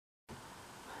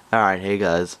Alright, hey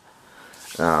guys.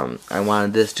 I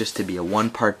wanted this just to be a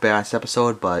one-part bass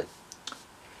episode, but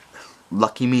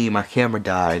lucky me, my camera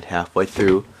died halfway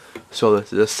through. So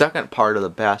this is the second part of the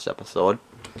bass episode.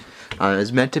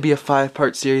 It's meant to be a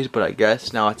 5-part series, but I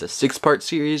guess now it's a 6-part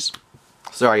series.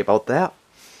 Sorry about that.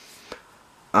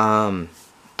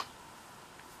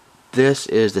 This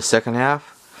is the second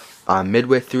half. I'm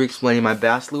midway through explaining my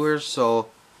bass lures, so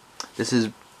this is,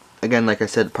 again, like I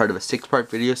said, part of a 6-part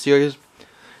video series.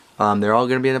 They're all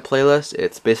going to be in a playlist.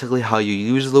 It's basically how you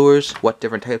use lures, what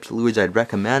different types of lures I'd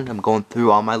recommend. I'm going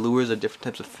through all my lures of different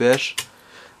types of fish.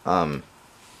 How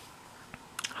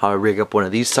I rig up one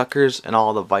of these suckers, and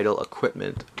all the vital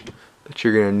equipment that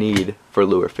you're going to need for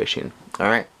lure fishing.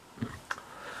 Alright?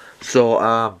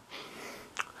 So,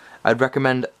 I'd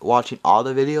recommend watching all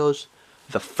the videos.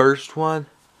 The first one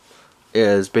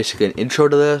is basically an intro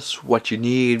to this, what you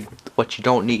need, what you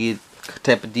don't need,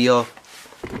 type of deal.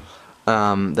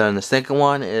 Then the second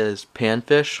one is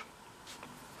panfish.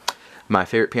 My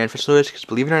favorite panfish lures, because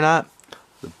believe it or not,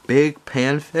 the big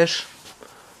panfish,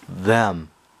 them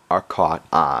are caught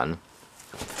on.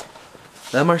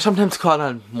 Them are sometimes caught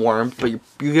on worms, but you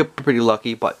get pretty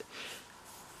lucky, but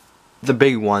the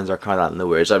big ones are caught on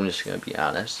lures, I'm just going to be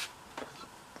honest.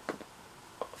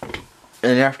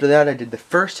 And after that, I did the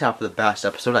first half of the bass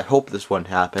episode. I hope this one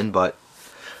happened, but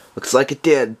looks like it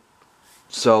did.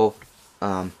 So,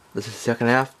 this is the second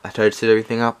half. I tried to set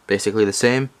everything up basically the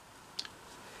same.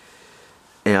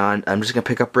 And I'm just going to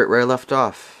pick up right where I left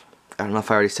off. I don't know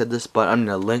if I already said this, but I'm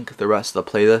going to link the rest of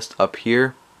the playlist up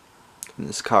here in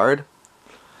this card.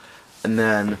 And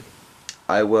then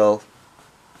I will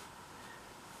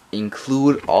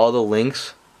include all the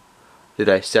links that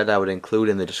I said I would include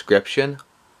in the description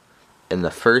in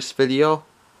the first video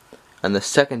and the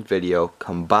second video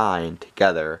combined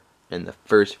together in the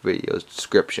first video's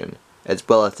description, as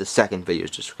well as the second video's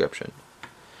description.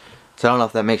 So I don't know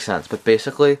if that makes sense, but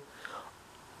basically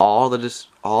all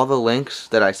the links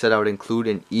that I said I would include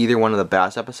in either one of the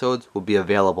bass episodes will be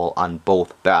available on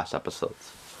both bass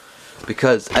episodes,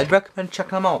 because I'd recommend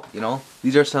checking them out. You know,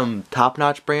 these are some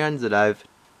top-notch brands that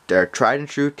they're tried and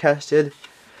true, tested.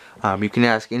 You can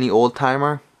ask any old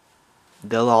timer,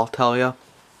 they'll all tell you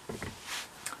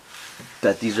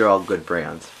that these are all good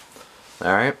brands.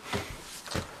 Alright,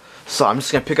 so I'm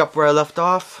just gonna pick up where I left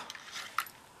off.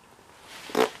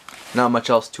 Not much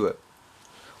else to it.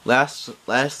 Last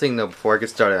thing though, before I get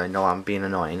started, I know I'm being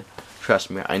annoying. Trust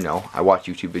me, I know. I watch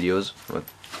YouTube videos.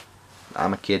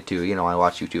 I'm a kid too, you know, I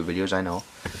watch YouTube videos, I know.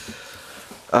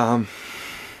 I'm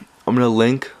gonna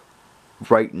link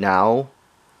right now.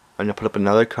 I'm gonna put up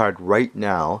another card right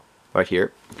now, right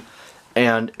here.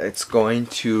 And it's going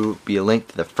to be a link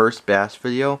to the first bass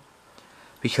video,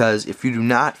 because if you do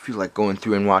not feel like going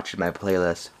through and watching my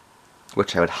playlist,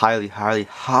 which I would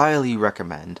highly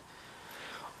recommend,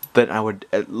 then I would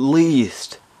at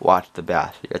least watch the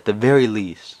bass video. At the very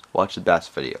least, watch the bass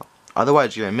video.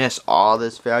 Otherwise, you're going to miss all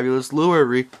this fabulous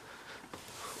lurery.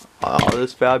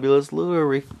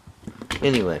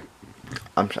 Anyway,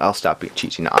 I'll stop being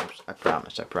cheesy now. I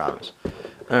promise.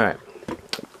 Alright.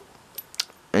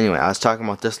 Anyway, I was talking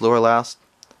about this lure last.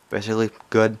 Basically,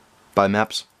 good. By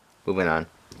Mepps. Moving on.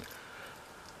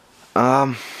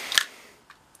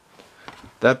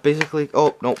 That basically...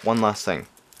 Oh, no, one last thing.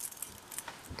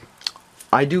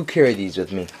 I do carry these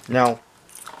with me. Now,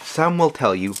 some will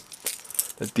tell you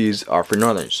that these are for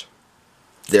northerners.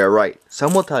 They're right.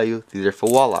 Some will tell you these are for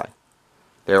walleye.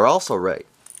 They're also right.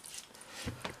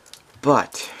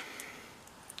 But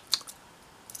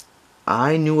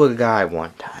I knew a guy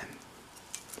one time,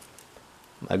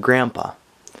 my grandpa,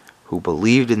 who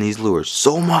believed in these lures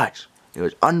so much. It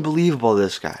was unbelievable,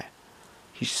 this guy.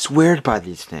 He swears by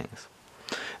these things.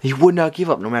 He would not give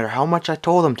up no matter how much I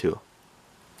told him to.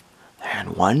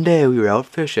 And one day we were out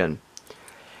fishing,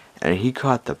 and he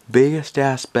caught the biggest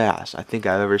ass bass I think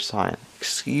I've ever seen.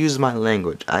 Excuse my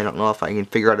language. I don't know if I can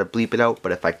figure out how to bleep it out,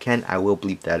 but if I can, I will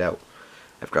bleep that out.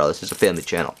 After all, this is a family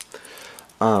channel.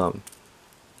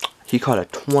 He caught a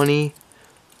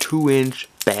 22-inch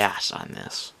bass on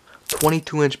this.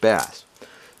 22-inch bass.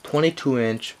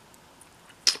 22-inch,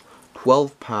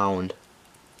 12-pound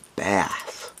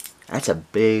bass. That's a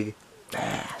big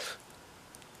bass.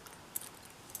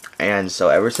 And so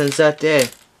ever since that day,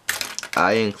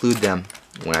 I include them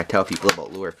when I tell people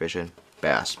about lure fishing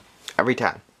bass. Every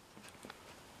time.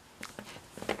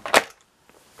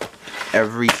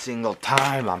 Every single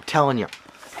time, I'm telling you.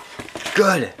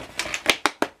 Good.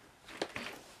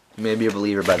 You may be a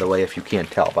believer, by the way, if you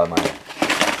can't tell by my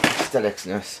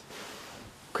aestheticsness.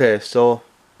 Okay, so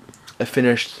I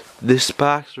finished this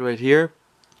box right here.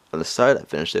 on the side. I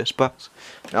finished this box.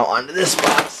 Now onto this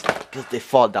box, because they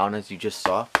fall down as you just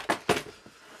saw.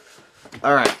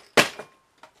 Alright.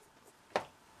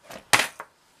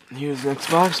 Here's the next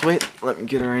box. Wait, let me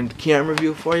get her into camera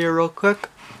view for you real quick.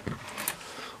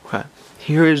 Okay.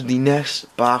 Here is the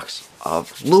next box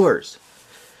of lures.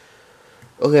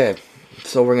 Okay,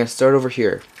 so we're going to start over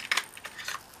here.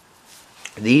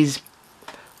 These,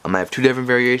 I have two different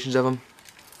variations of them.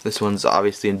 This one's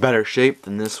obviously in better shape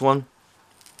than this one.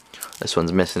 This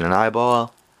one's missing an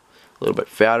eyeball. A little bit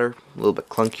fatter, a little bit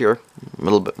clunkier, a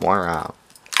little bit more odd.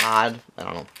 I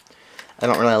don't know. I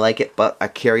don't really like it, but I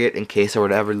carry it in case I were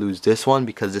to ever lose this one,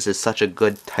 because this is such a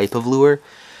good type of lure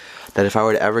that if I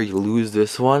were to ever lose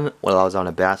this one while I was on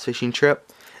a bass fishing trip,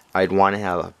 I'd want to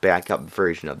have a backup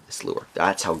version of this lure.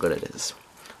 That's how good it is.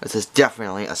 This is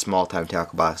definitely a small time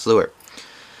tackle box lure.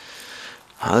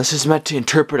 This is meant to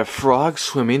interpret a frog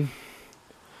swimming,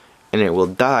 and it will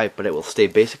dive, but it will stay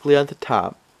basically on the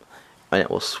top, and it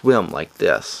will swim like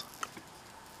this.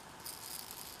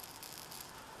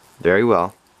 Very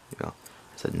well. You know,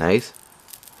 it's a nice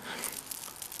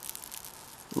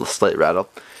little slight rattle.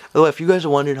 By the way, if you guys are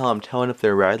wondering how I'm telling if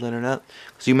they're rattling or not,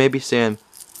 because you may be saying,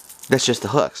 that's just the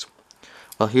hooks.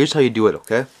 Well, here's how you do it,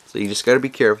 okay? So you just gotta be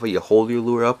careful. You hold your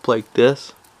lure up like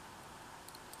this.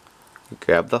 You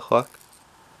grab the hook.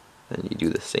 And you do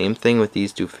the same thing with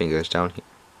these two fingers down here.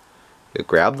 You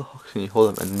grab the hooks and you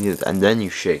hold them, and then you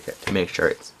shake it to make sure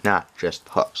it's not just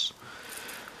hooks.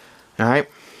 Alright,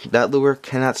 that lure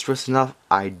cannot stress enough.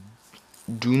 I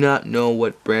do not know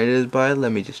what brand it is by.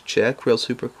 Let me just check real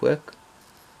super quick.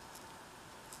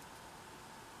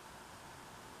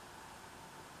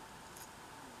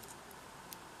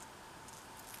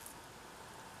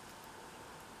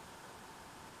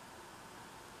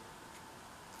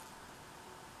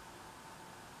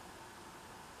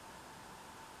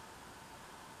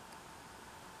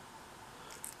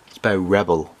 By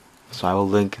Rebel, so I will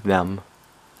link them.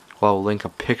 Well, I will link a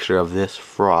picture of this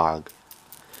frog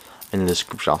in the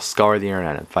description. I'll scour the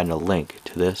internet and find a link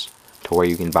to this, to where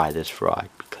you can buy this frog,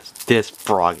 because this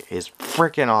frog is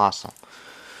freaking awesome.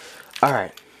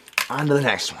 Alright, on to the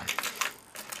next one.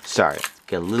 Sorry,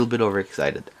 get a little bit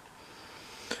overexcited.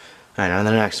 Alright, on to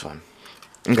the next one.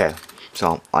 Okay,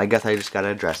 so I guess I just gotta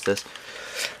address this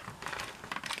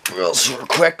real super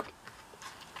quick.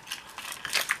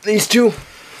 These two,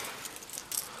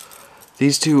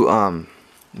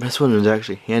 this one was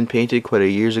actually hand painted quite a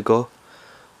years ago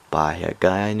by a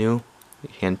guy I knew.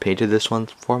 He hand painted this one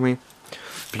for me.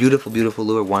 Beautiful, beautiful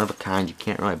lure, one of a kind. You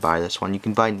can't really buy this one. You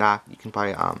can buy not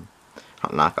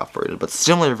knockoff versions, but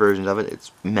similar versions of it.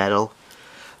 It's metal,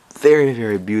 very,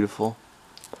 very beautiful.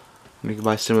 You can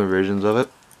buy similar versions of it.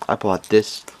 I bought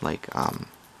this like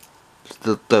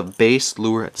the base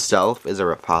lure itself is a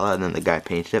Rapala, and then the guy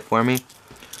painted it for me.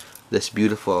 This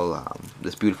beautiful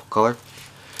color.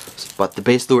 But the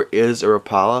base lure is a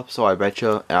Rapala, so I bet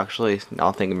you, actually,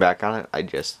 now thinking back on it, I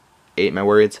just ate my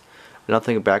words. But now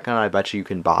thinking back on it, I bet you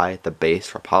can buy the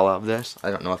base Rapala of this.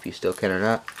 I don't know if you still can or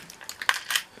not.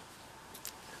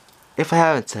 If I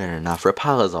haven't said it enough,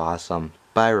 Rapala's awesome.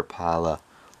 Buy Rapala.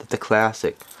 That's a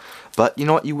classic. But you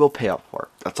know what? You will pay up for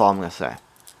it. That's all I'm going to say.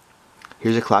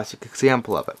 Here's a classic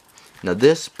example of it. Now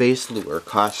this base lure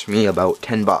cost me about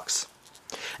 10 bucks.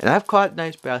 And I've caught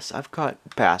nice bass. I've caught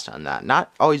bass on that.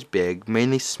 Not always big,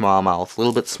 mainly smallmouth, a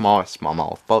little bit smaller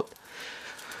smallmouth, about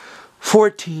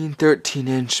 14, 13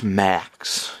 inch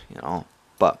max, you know.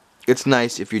 But it's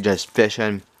nice if you're just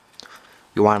fishing.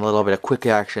 You want a little bit of quick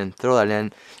action, throw that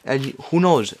in. And who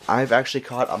knows, I've actually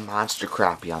caught a monster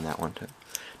crappie on that one too.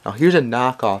 Now here's a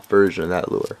knockoff version of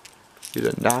that lure. Here's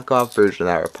a knockoff version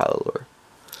of that Rapala lure.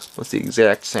 It's the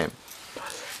exact same.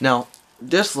 Now,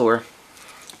 this lure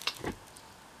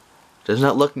does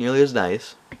not look nearly as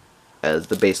nice as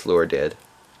the base lure did,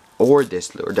 or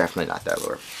this lure. Definitely not that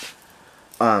lure.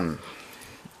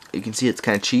 You can see it's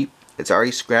kind of cheap. It's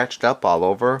already scratched up all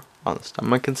over on the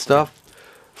stomach and stuff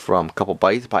from a couple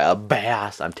bites by a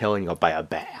bass. I'm telling you, by a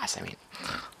bass. I mean,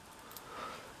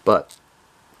 but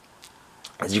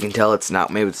as you can tell, it's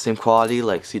not made with the same quality.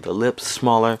 Like, see the lips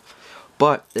smaller,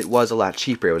 but it was a lot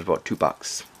cheaper. It was about 2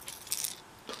 bucks.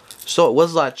 So it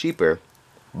was a lot cheaper,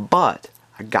 but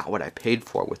I got what I paid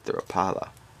for with the Rapala.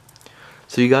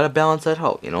 So you gotta balance that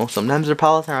out, you know. Sometimes the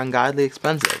Rapalas are ungodly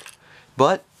expensive,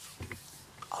 but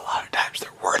a lot of times they're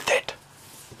worth it.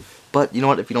 But you know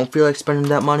what? If you don't feel like spending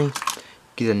that money,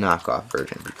 get a knockoff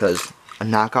version, because a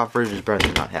knockoff version is better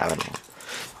than not having one.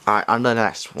 Alright, on to the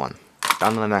next one.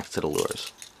 On to the next set of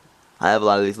lures. I have a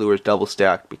lot of these lures double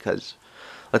stacked because,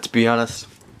 let's be honest,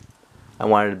 I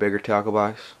wanted a bigger tackle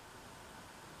box,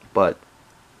 but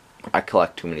I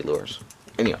collect too many lures.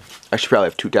 Anyway, I should probably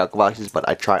have 2 tackle boxes, but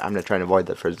I'm gonna try and avoid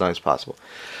that for as long as possible.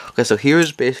 Okay, so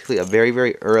here's basically a very,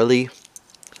 very early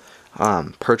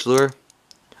perch lure.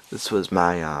 This was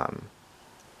my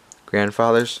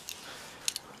grandfather's,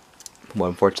 who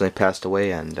unfortunately passed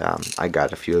away, and I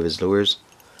got a few of his lures.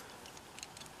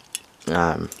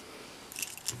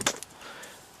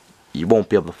 You won't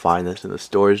be able to find this in the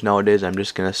stores nowadays. I'm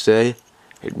just gonna say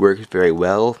it works very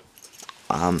well.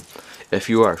 If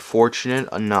you are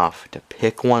fortunate enough to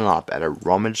pick one up at a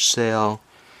rummage sale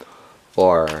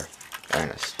or an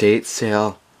estate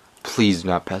sale, please do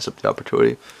not pass up the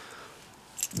opportunity.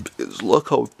 Because look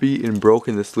how beat and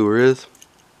broken this lure is.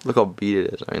 Look how beat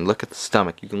it is. I mean, look at the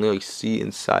stomach. You can literally see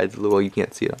inside the lure. Well, you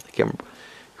can't see it on the camera.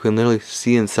 You can literally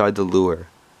see inside the lure.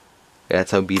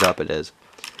 That's how beat up it is.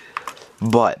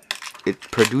 But it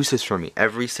produces for me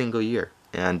every single year.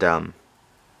 And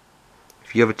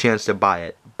if you have a chance to buy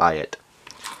it, buy it.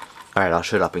 Alright, I'll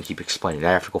shut up and keep explaining.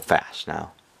 I have to go fast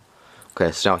now.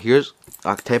 Okay, so now here's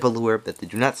a type of lure that they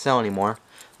do not sell anymore.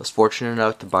 I was fortunate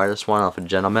enough to buy this one off a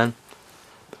gentleman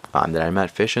that I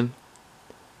met fishing.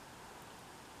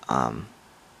 Very,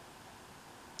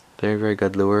 very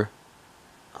good lure.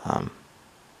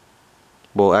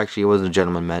 Well, actually, it wasn't a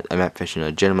gentleman I met fishing.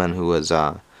 A gentleman who was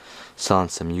selling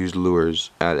some used lures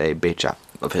at a bait shop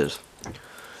of his.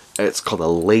 It's called a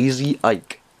Lazy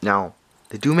Ike. Now,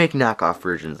 they do make knockoff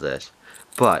versions of this,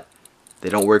 but they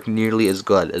don't work nearly as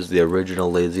good as the original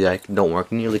Lazy Ike. Don't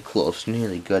work nearly close,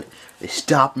 nearly good. They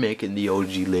stopped making the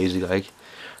OG Lazy Ike.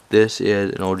 This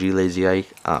is an OG Lazy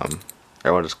Ike. I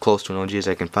want as close to an OG as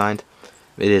I can find.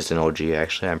 It is an OG,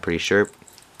 actually, I'm pretty sure.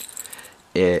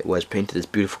 It was painted this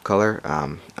beautiful color.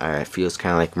 I feel it's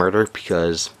kind of like murder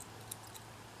because,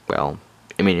 well,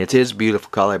 I mean, it is a beautiful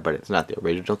color, but it's not the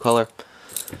original color.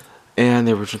 And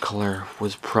the original color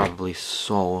was probably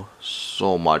so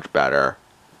much better.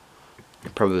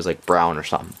 It probably was like brown or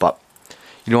something. But,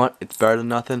 you know what? It's better than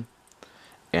nothing.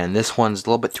 And this one's a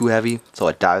little bit too heavy, so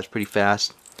it dives pretty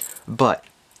fast. But,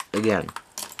 again,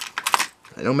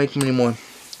 I don't make them anymore.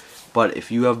 But if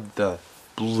you have the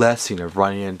blessing of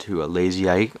running into a Lazy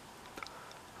Ike,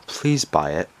 please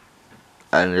buy it.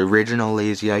 An original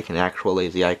Lazy Ike, an actual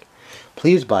Lazy Ike.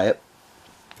 Please buy it.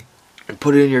 And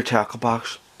put it in your tackle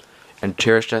box. And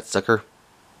cherish that sucker,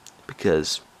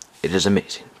 because it is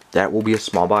amazing. That will be a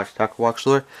small box tackle box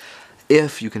lure,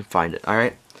 if you can find it.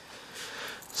 Alright,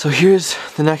 so here's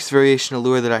the next variation of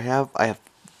lure that I have. I have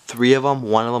 3 of them.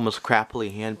 One of them was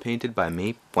crappily hand painted by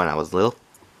me when I was little.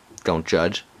 Don't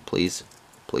judge, please,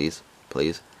 please,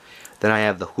 please. Then I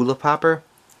have the Hula Popper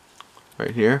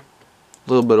right here. A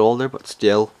little bit older, but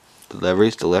still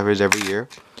delivers every year.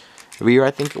 Every year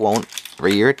I think it won't.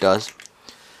 Every year it does.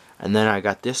 And then I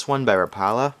got this one by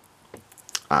Rapala.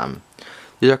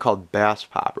 These are called bass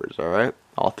poppers, alright?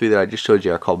 All 3 that I just showed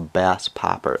you are called bass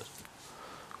poppers.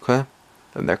 Okay?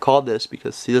 And they're called this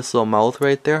because see this little mouth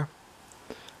right there?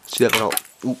 See that little...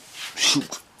 Ooh,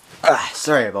 shoot.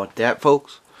 Sorry about that,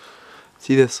 folks.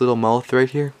 See this little mouth right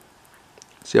here?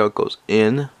 See how it goes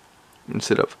in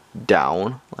instead of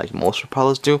down like most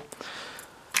Rapalas do?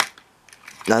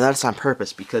 Now that's on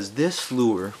purpose because this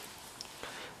lure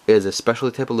is a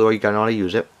special type of lure. You gotta know how to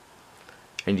use it,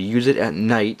 and you use it at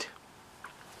night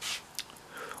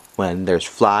when there's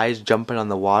flies jumping on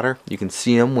the water. You can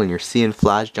see them when you're seeing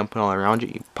flies jumping all around you.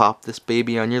 You pop this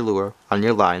baby on your lure, on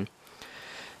your line,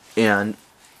 and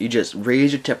you just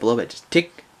raise your tip a little bit, just tink,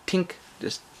 tink,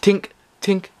 just tink,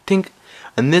 tink, tink,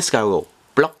 and this guy will go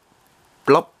blop,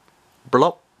 blop,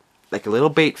 blop, like a little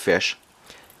bait fish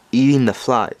eating the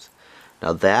flies.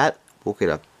 Now that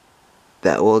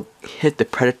will hit the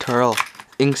predatorial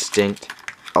instinct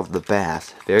of the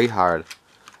bass very hard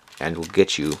and will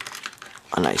get you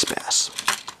a nice bass.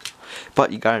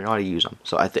 But you gotta know how to use them.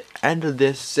 So at the end of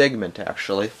this segment,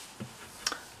 actually,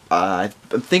 I'm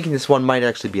thinking this one might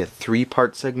actually be a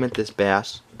 3-part segment, this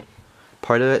bass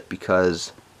part of it,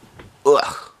 because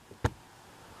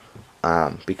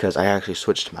because I actually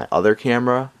switched to my other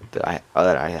camera that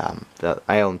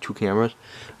I own 2 cameras.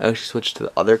 I actually switched to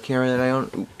the other camera that I own.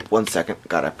 Oop, 1 second,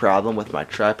 got a problem with my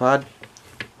tripod.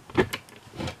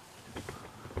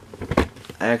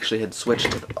 I actually had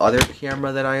switched to the other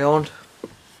camera that I owned,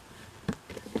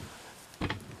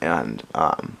 and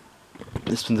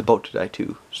this one's about to die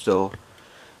too. So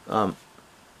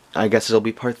I guess it'll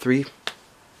be part 3.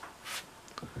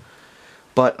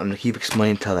 But I'm gonna keep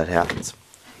explaining until that happens.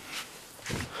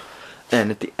 And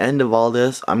at the end of all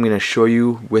this, I'm going to show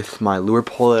you with my lure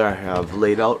pole that I have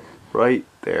laid out right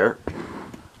there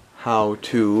how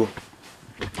to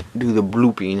do the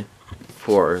blooping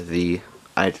for the,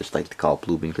 I just like to call it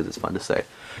blooping because it's fun to say,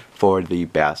 for the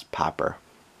bass popper.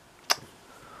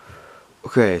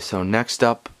 Okay, so next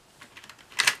up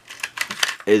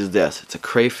is this. It's a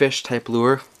crayfish type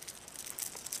lure.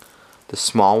 The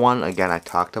small one, again, I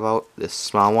talked about. This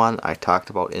small one I talked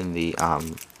about in the oh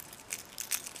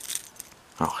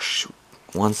shoot,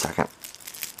 1 second.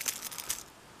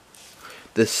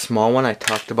 This small one I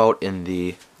talked about in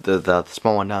the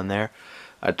small one down there.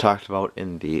 I talked about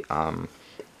in the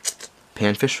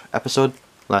panfish episode,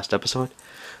 last episode.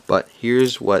 But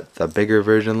here's what the bigger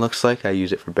version looks like. I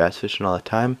use it for bass fishing all the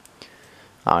time.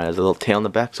 It has a little tail in the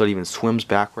back, so it even swims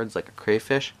backwards like a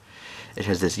crayfish. It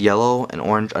has this yellow and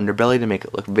orange underbelly to make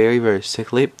it look very, very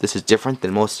sickly. This is different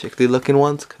than most sickly looking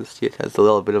ones because it has a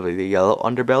little bit of a yellow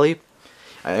underbelly.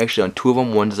 I actually on 2 of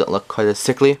them, one doesn't look quite as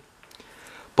sickly.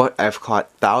 But I've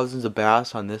caught thousands of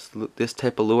bass on this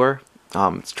type of lure.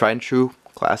 It's tried and true,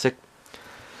 classic.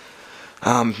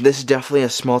 This is definitely a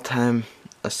small tackle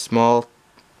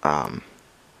lure.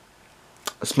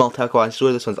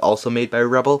 This one's also made by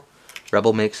Rebel.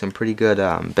 Rebel makes some pretty good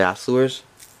bass lures.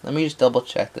 Let me just double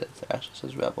check that it actually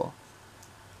says Rebel.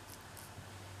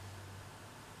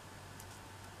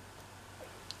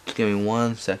 Just give me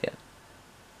 1 second.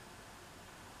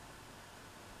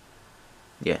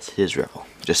 Yes, it is Rebel.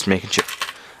 Just making sure.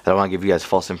 I don't want to give you guys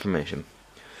false information.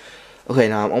 Okay,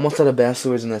 now I'm almost out of bass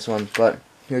lures in this one, but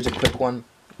here's a quick one,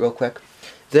 real quick.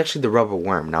 It's actually the rubber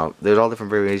worm. Now, there's all different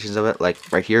variations of it.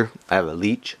 Like right here, I have a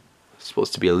leech. It's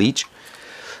supposed to be a leech.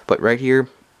 But right here,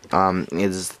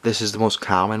 this is the most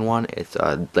common one. It's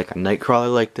like a night crawler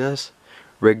like this,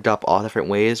 rigged up all different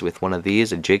ways with one of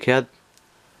these, a jig head.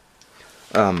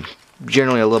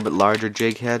 Generally a little bit larger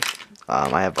jig head.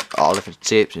 I have all different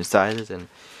shapes and sizes, and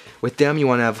with them you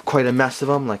want to have quite a mess of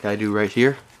them, like I do right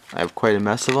here. I have quite a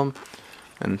mess of them,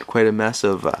 and quite a mess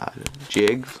of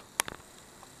jigs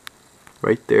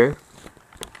right there,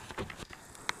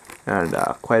 and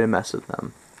quite a mess of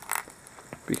them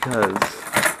because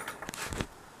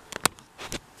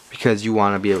you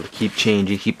want to be able to keep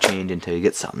changing until you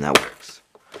get something that works.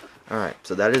 Alright,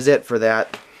 so that is it for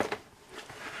that,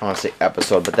 I want to say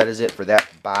episode, but that is it for that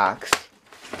box.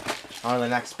 On to the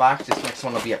next box. This next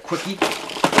one will be a quickie.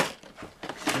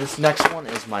 This next one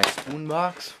is my spoon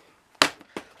box.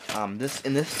 In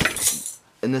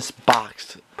this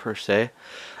box per se,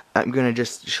 I'm gonna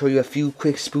just show you a few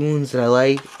quick spoons that I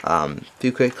like,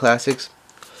 few quick classics.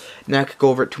 Now I could go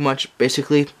over it too much.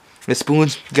 Basically, the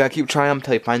spoons, you gotta keep trying them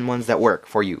until you find ones that work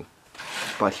for you.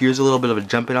 But here's a little bit of a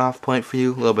jumping off point for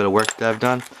you, a little bit of work that I've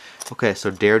done. Okay, so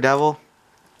Daredevil,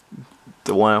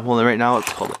 the one I'm holding right now,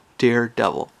 it's called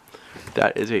Daredevil.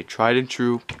 That is a tried and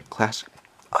true classic.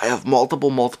 I have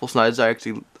multiple sizes. I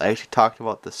actually talked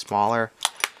about the smaller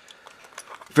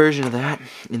version of that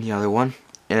in the other one,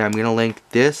 and I'm gonna link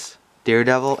this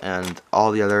Daredevil and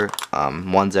all the other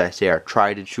ones that I say are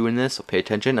tried and true in this. So pay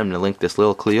attention. I'm gonna link this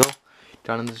little Cleo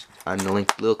down in this. I'm gonna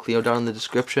link little Cleo down in the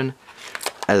description,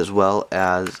 as well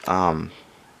as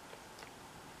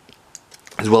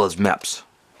Mepps.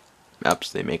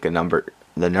 Mepps. They make the number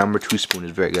 2 spoon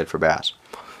is very good for bass.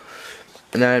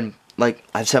 And then, like,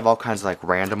 I just have all kinds of, like,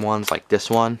 random ones, like this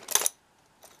one.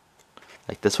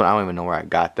 Like this one, I don't even know where I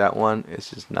got that one.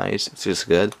 It's just nice. It's just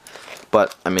good.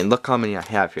 But, I mean, look how many I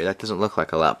have here. That doesn't look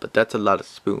like a lot, but that's a lot of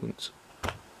spoons.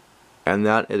 And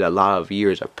that is a lot of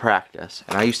years of practice.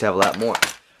 And I used to have a lot more.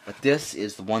 But this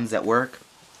is the ones that work.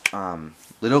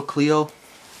 Little Cleo.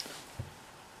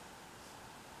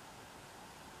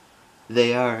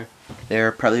 They're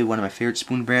probably one of my favorite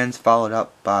spoon brands, followed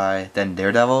up by then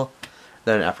Daredevil.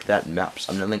 Then after that, Mepps.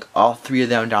 I'm going to link all 3 of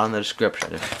them down in the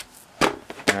description.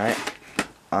 Alright.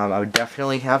 I would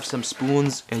definitely have some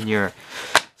spoons in your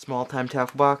small time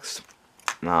tackle box.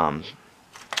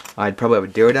 I'd probably have a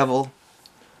Daredevil,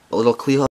 a little Cleo.